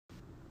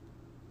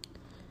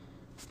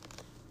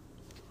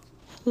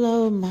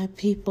Hello, my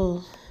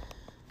people.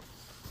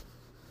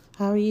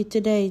 How are you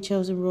today,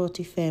 Chosen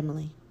Royalty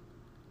family?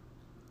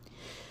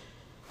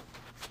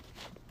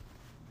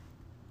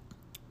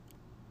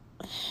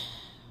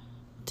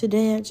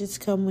 Today I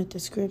just come with a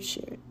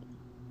scripture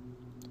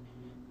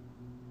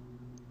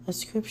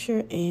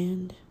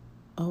and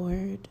a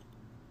word.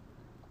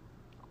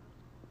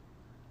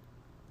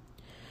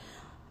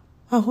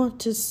 I want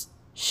to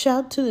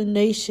shout to the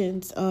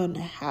nations on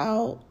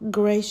how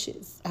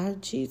gracious our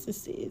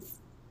Jesus is,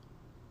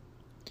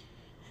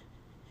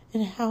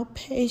 and how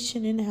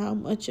patient and how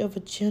much of a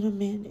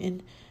gentleman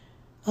and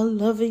a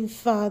loving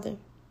Father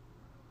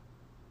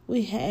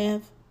we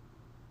have.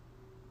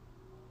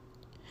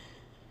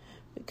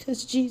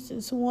 Because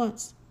Jesus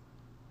wants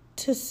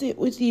to sit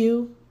with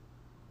you.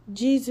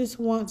 Jesus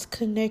wants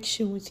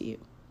connection with you.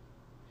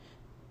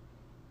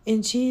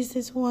 And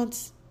Jesus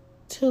wants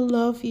to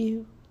love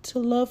you, to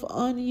love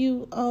on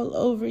you, all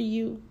over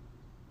you.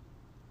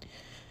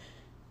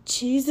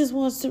 Jesus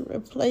wants to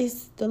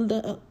replace the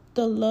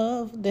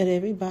love that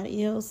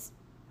everybody else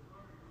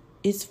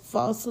is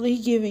falsely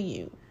giving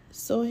you,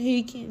 so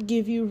he can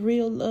give you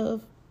real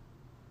love.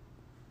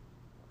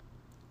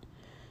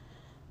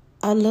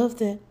 I love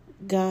that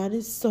God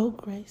is so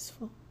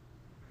graceful.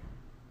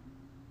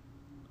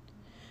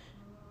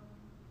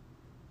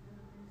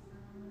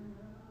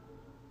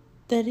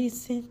 That he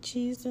sent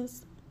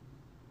Jesus,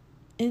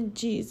 and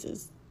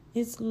Jesus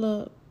is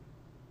love.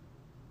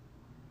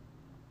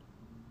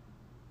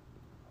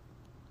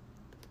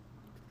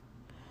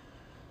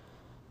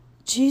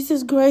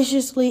 Jesus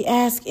graciously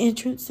asked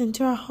entrance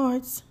into our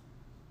hearts.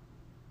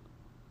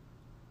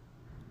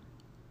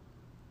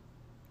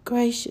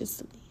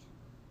 Graciously.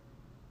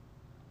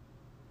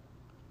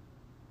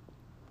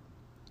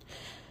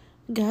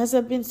 Guys,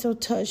 I've been so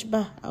touched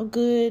by how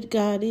good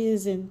God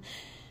is and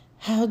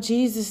how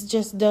Jesus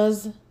just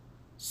does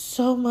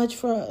so much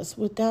for us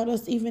without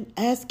us even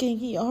asking.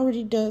 He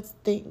already does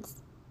things.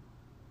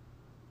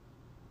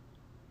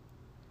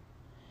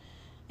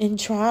 In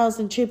trials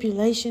and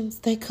tribulations,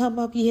 they come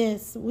up.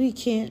 Yes, we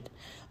can't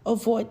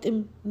avoid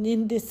them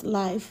in this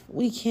life.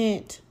 We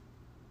can't.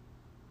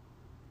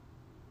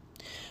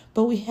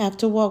 But we have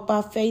to walk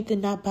by faith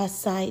and not by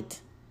sight.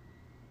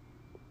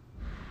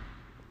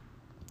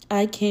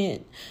 I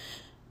can't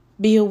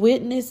be a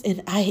witness,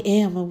 and I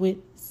am a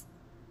witness,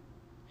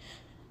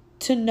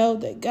 to know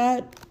that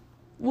God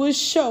will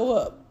show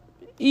up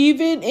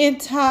even in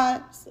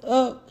times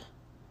of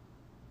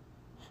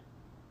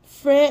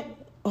fret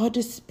or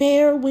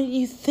despair, when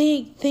you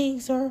think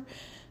things are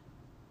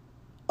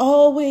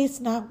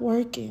always not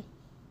working.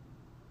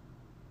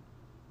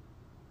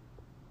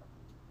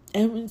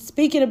 And when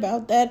speaking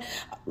about that,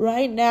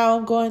 right now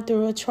I'm going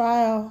through a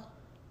trial,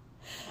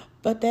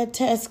 but that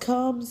test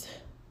comes,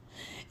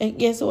 and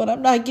guess what?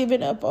 I'm not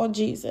giving up on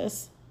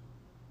Jesus.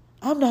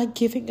 I'm not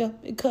giving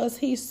up, because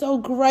he so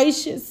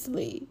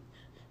graciously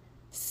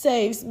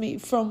saves me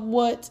from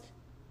what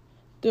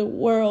the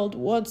world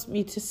wants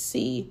me to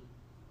see.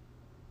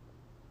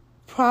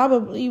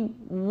 Probably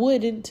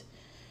wouldn't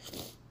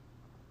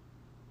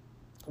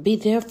be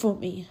there for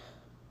me.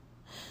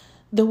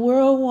 The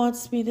world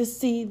wants me to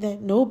see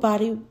that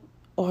nobody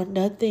or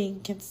nothing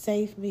can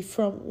save me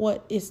from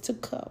what is to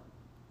come,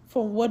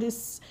 from what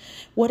is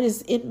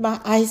in my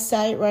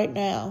eyesight right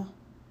now.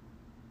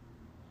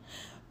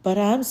 But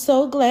I'm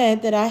so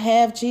glad that I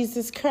have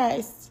Jesus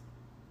Christ.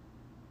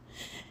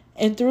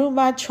 And through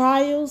my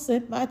trials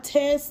and my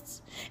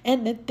tests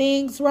and the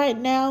things right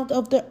now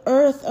of the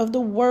earth, of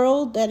the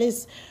world that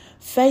is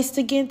faced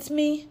against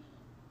me,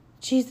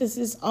 Jesus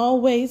is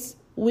always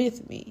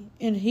with me,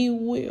 and he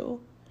will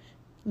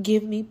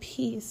give me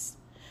peace.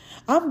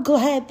 I'm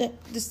glad that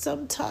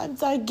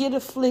sometimes I get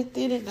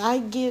afflicted and I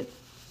get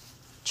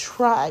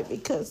tried,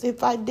 because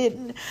if I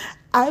didn't,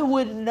 I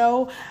wouldn't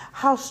know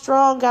how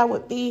strong I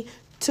would be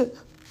to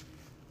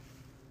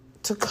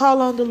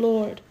call on the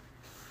Lord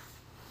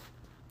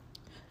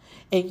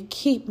and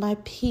keep my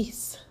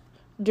peace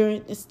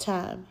during this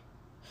time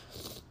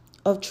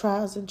of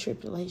trials and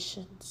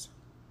tribulations.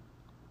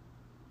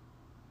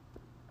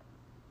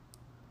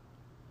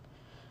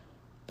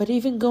 But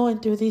even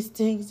going through these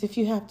things, if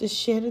you have to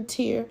shed a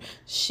tear,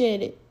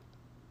 shed it.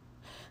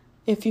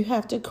 If you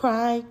have to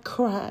cry,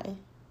 cry.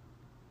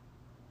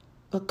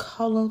 But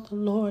call on the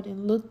Lord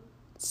and look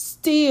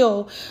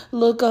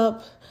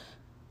up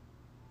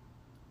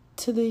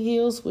to the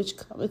hills which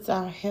cometh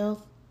our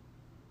health,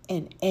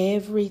 and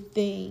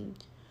everything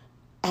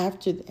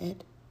after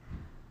that.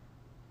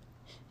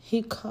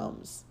 He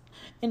comes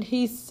and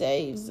he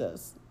saves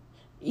us,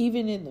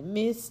 even in the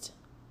midst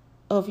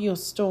of your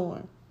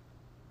storm.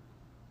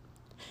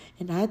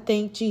 And I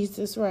thank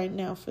Jesus right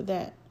now for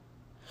that,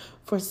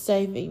 for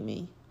saving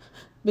me,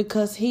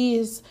 because he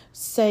is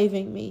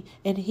saving me,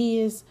 and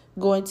he is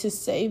going to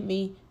save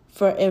me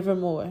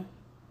forevermore.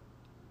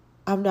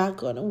 I'm not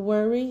going to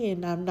worry,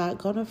 and I'm not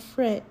going to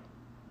fret.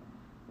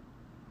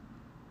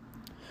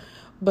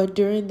 But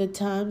during the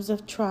times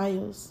of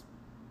trials,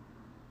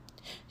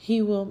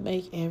 he will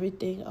make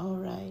everything all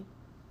right.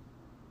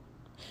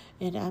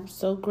 And I'm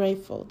so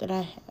grateful that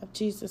I have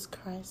Jesus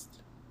Christ.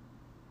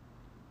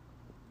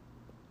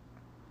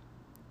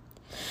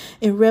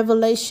 In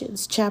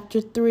Revelations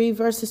chapter 3,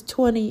 verses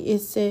 20, it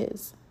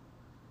says,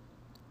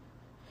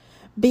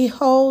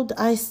 "Behold,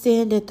 I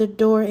stand at the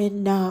door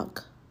and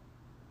knock.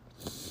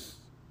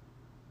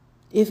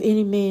 If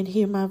any man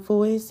hear my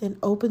voice and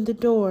open the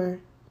door,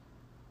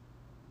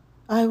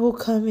 I will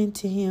come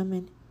into him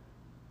and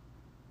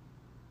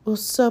will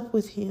sup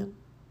with him,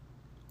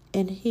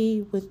 and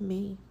he with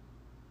me."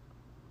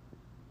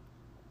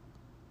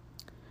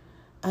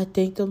 I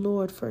thank the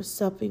Lord for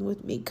supping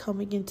with me,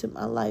 coming into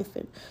my life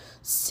and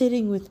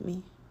sitting with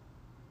me.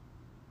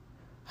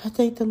 I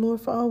thank the Lord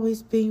for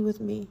always being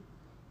with me,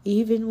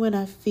 even when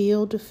I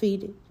feel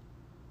defeated.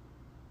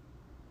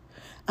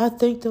 I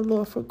thank the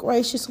Lord for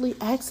graciously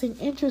asking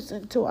entrance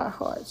into our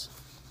hearts,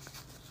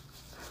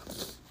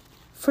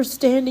 for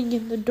standing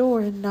in the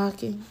door and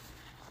knocking.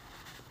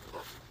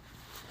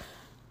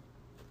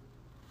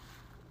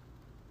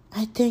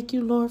 I thank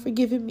you, Lord, for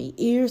giving me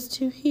ears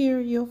to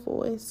hear your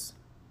voice.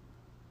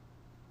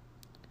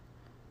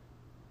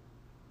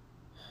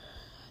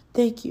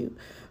 Thank you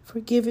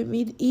for giving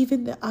me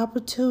even the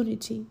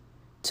opportunity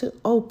to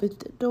open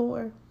the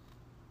door.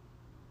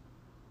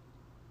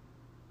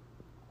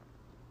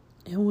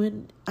 And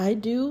when I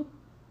do,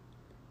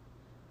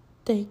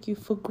 thank you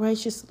for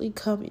graciously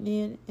coming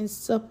in and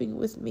supping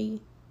with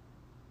me.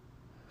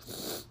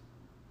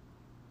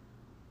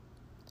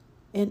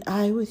 And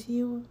I with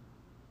you.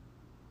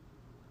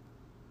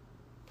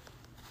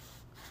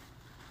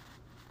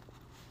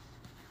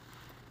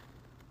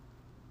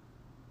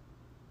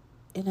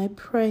 And I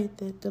pray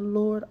that the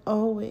Lord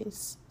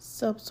always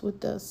sups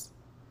with us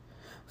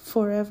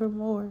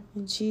forevermore.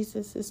 In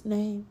Jesus'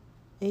 name,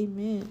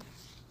 amen.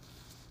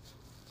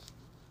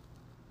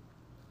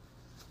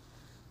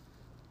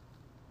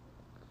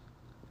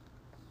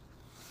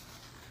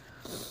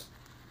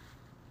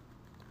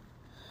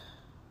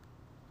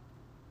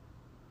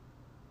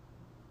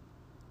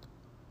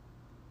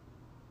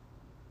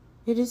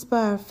 It is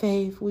by our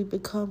faith we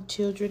become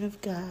children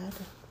of God.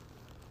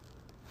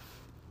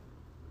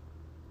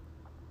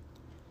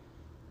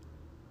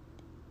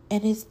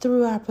 And it's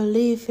through our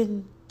belief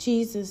in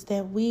Jesus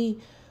that we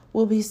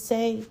will be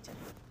saved.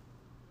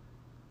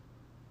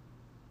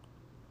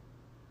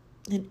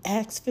 In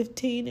Acts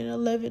 15 and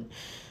 11,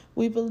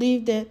 we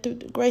believe that through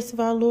the grace of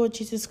our Lord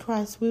Jesus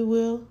Christ, we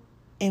will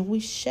and we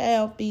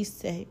shall be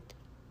saved.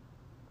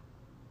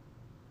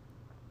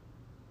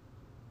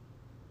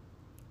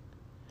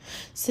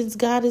 Since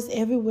God is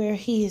everywhere,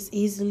 he is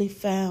easily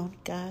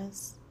found,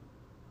 guys.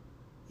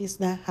 He's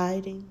not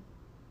hiding.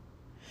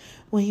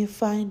 When you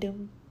find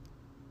him,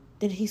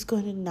 then he's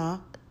going to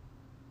knock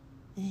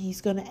and he's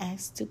going to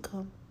ask to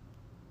come.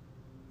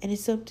 And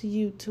it's up to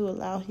you to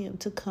allow him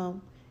to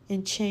come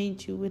and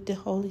change you with the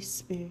Holy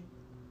Spirit.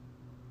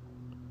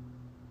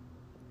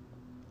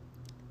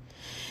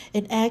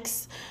 In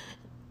Acts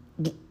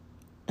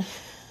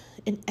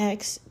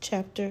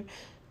chapter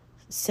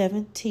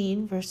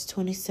 17, verse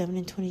 27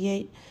 and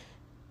 28,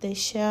 they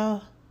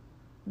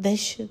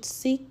should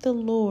seek the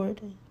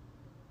Lord,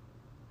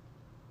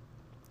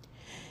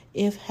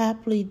 if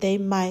haply they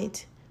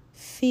might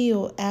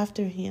feel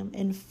after him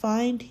and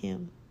find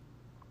him,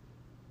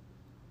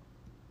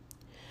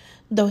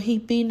 though he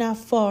be not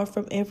far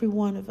from every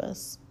one of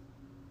us.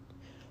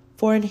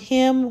 For in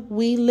him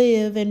we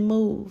live and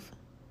move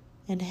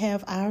and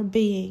have our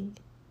being,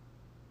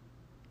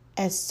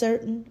 as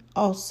certain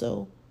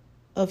also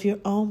of your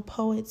own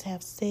poets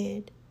have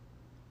said.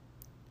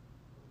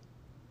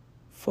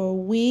 For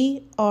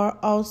we are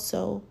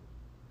also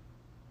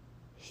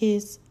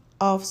his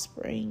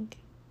offspring.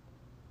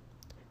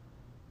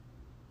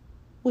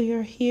 We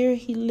are here.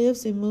 He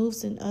lives and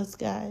moves in us,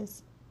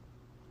 guys.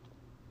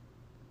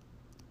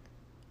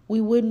 We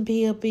wouldn't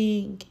be a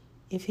being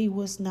if he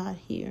was not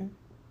here.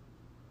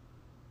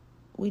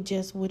 We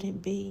just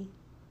wouldn't be.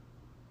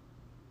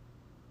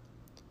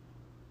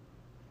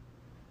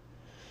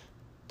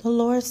 The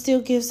Lord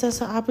still gives us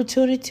an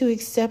opportunity to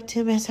accept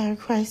him as our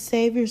Christ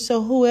Savior.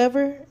 So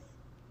whoever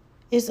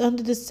is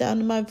under the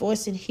sound of my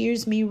voice and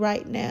hears me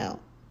right now,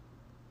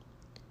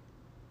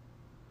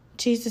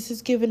 Jesus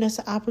has given us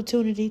an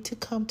opportunity to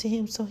come to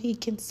him so he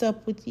can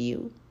sup with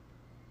you.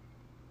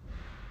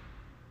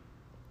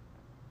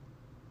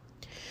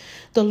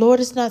 The Lord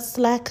is not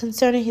slack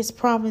concerning his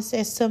promise,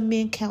 as some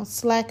men count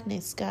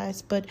slackness,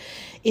 guys, but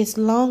it's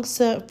long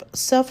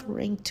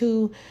suffering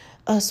to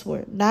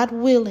usward, not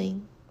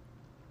willing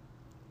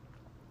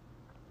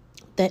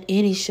that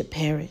any should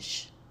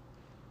perish,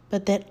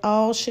 but that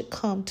all should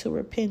come to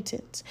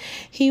repentance.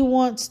 He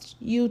wants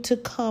you to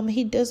come.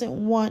 He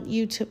doesn't want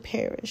you to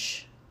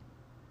perish.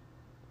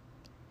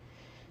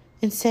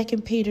 In 2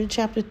 Peter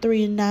chapter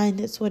 3 and 9,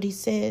 that's what he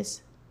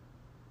says.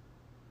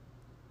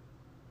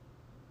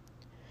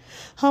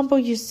 Humble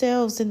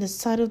yourselves in the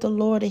sight of the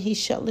Lord, and he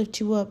shall lift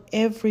you up,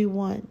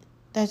 everyone.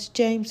 That's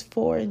James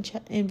 4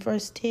 in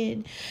verse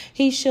 10.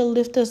 He shall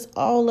lift us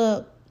all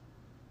up.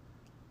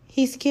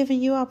 He's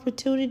giving you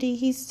opportunity.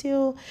 He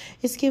still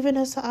is giving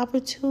us an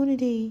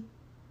opportunity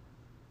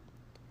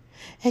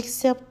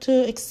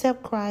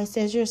accept Christ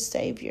as your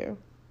Savior.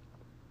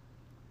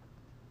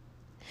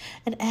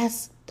 And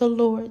ask the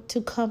Lord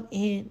to come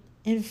in.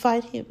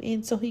 Invite him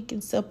in so he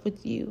can sup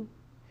with you.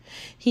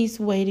 He's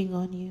waiting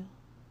on you.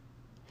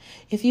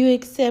 If you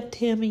accept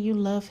him and you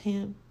love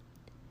him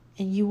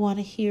and you want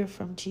to hear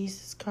from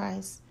Jesus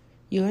Christ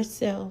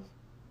yourself,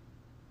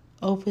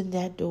 open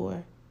that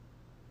door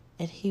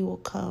and he will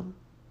come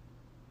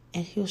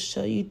and he'll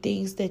show you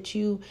things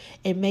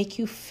and make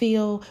you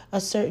feel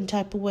a certain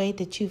type of way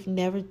that you've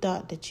never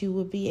thought that you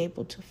would be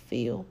able to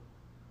feel.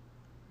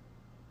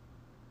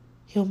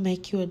 He'll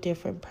make you a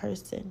different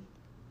person.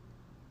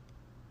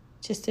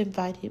 Just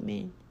invite him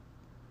in.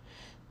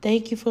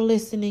 Thank you for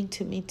listening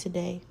to me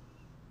today.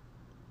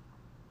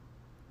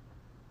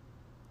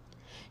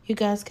 You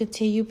guys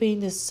continue being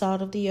the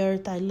salt of the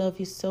earth. I love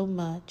you so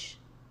much.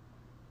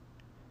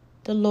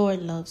 The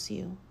Lord loves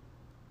you.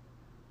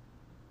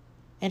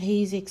 And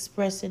he's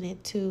expressing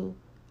it to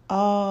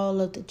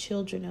all of the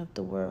children of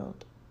the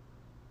world.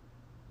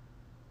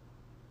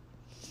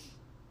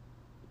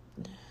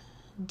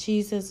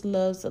 Jesus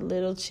loves the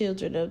little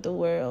children of the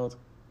world.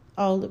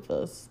 All of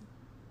us.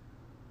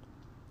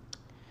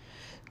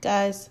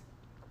 Guys,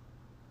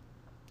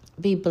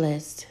 be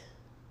blessed.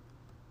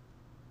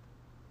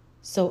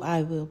 So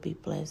I will be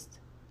blessed.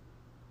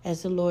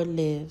 As the Lord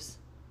lives,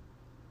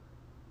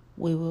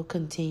 we will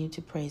continue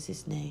to praise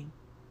his name.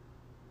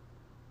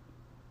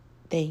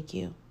 Thank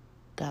you.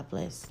 God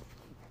bless.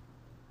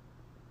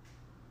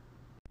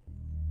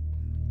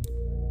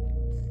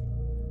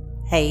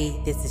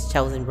 Hey, this is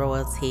Chosen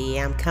Royalty.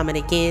 I'm coming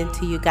again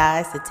to you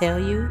guys to tell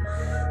you,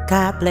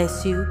 God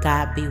bless you.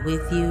 God be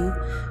with you.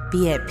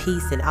 Be at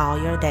peace in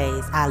all your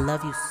days. I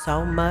love you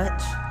so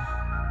much.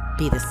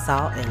 Be the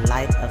salt and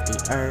light of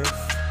the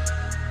earth.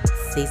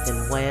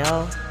 Season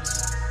well.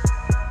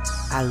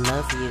 I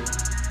love you.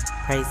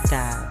 Praise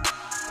God.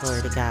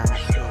 Glory to God.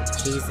 In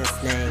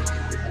Jesus' name.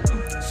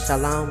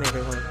 Shalom,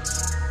 everyone.